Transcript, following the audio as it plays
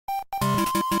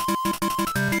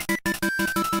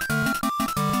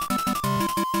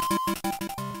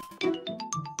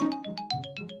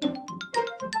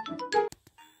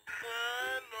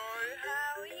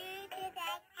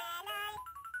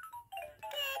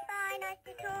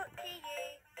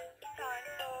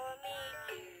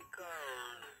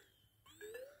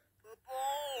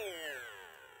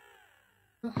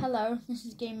Hello, this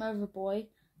is Game Over Boy.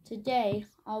 Today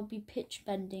I'll be pitch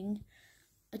bending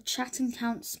a Chat and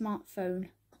Count smartphone.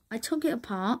 I took it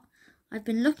apart. I've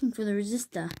been looking for the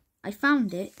resistor. I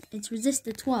found it. It's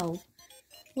resistor 12.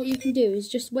 What you can do is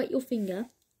just wet your finger,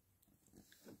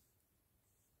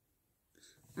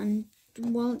 and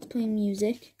while it's playing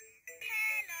music,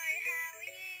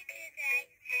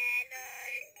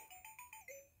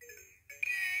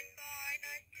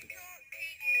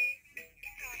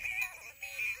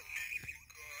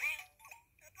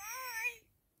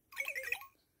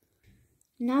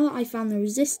 now that I found the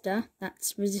resistor,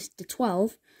 that's resistor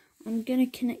 12, I'm going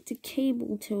to connect a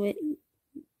cable to it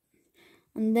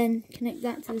and then connect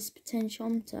that to this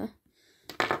potentiometer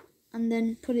and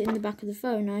then put it in the back of the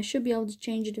phone. Now I should be able to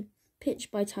change the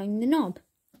pitch by tying the knob.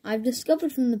 I've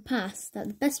discovered from the past that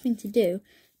the best thing to do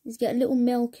is get a little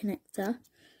male connector,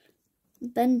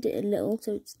 bend it a little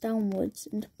so it's downwards,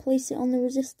 and place it on the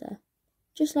resistor.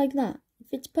 Just like that. It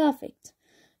fits perfect.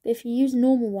 But if you use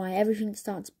normal wire, everything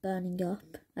starts burning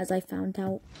up, as I found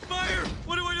out. Fire!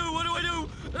 What do I do? What do I do?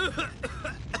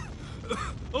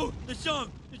 Oh, the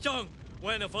song! The song!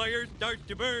 When a fire starts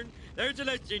to burn, there's a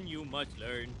lesson you must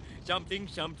learn. Something,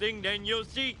 something, then you'll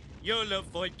see. You'll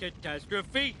avoid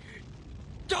catastrophe.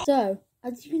 So,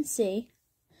 as you can see,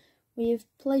 we have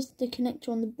placed the connector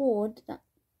on the board,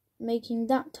 making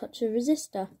that touch the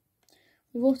resistor.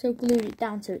 We've also glued it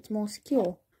down so it's more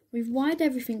secure. We've wired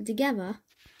everything together.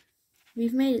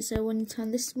 We've made it so when you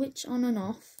turn this switch on and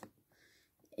off,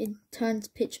 it turns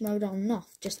pitch mode on and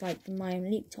off, just like the My Own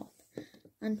Laptop.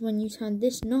 And when you turn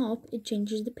this knob, it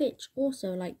changes the pitch,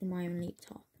 also like the My Own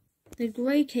Laptop. The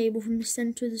grey cable from the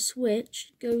centre of the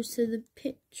switch goes to the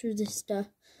pitch resistor.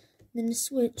 Then the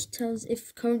switch tells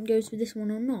if current goes through this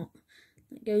one or not.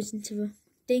 That goes into the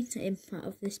data input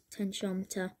of this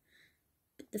potentiometer.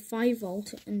 But the 5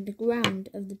 volt and the ground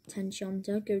of the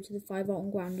potentiometer go to the 5 volt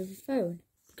and ground of the phone.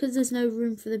 Because there's no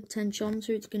room for the potentiometer,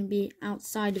 it's going to be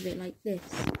outside of it like this.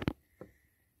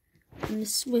 And the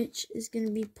switch is going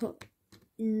to be put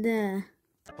in there.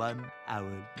 1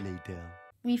 hour later.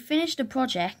 We finished the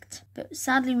project, but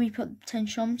sadly we put the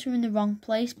potentiometer in the wrong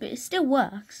place, but it still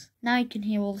works. Now you can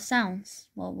hear all the sounds,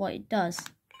 well, what it does.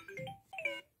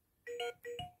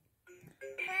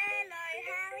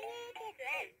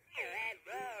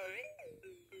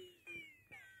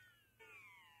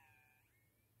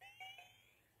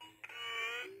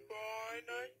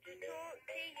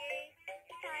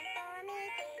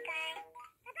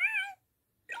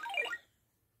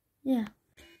 Yeah.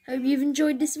 Hope you've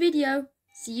enjoyed this video.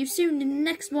 See you soon in the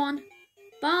next one.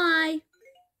 Bye.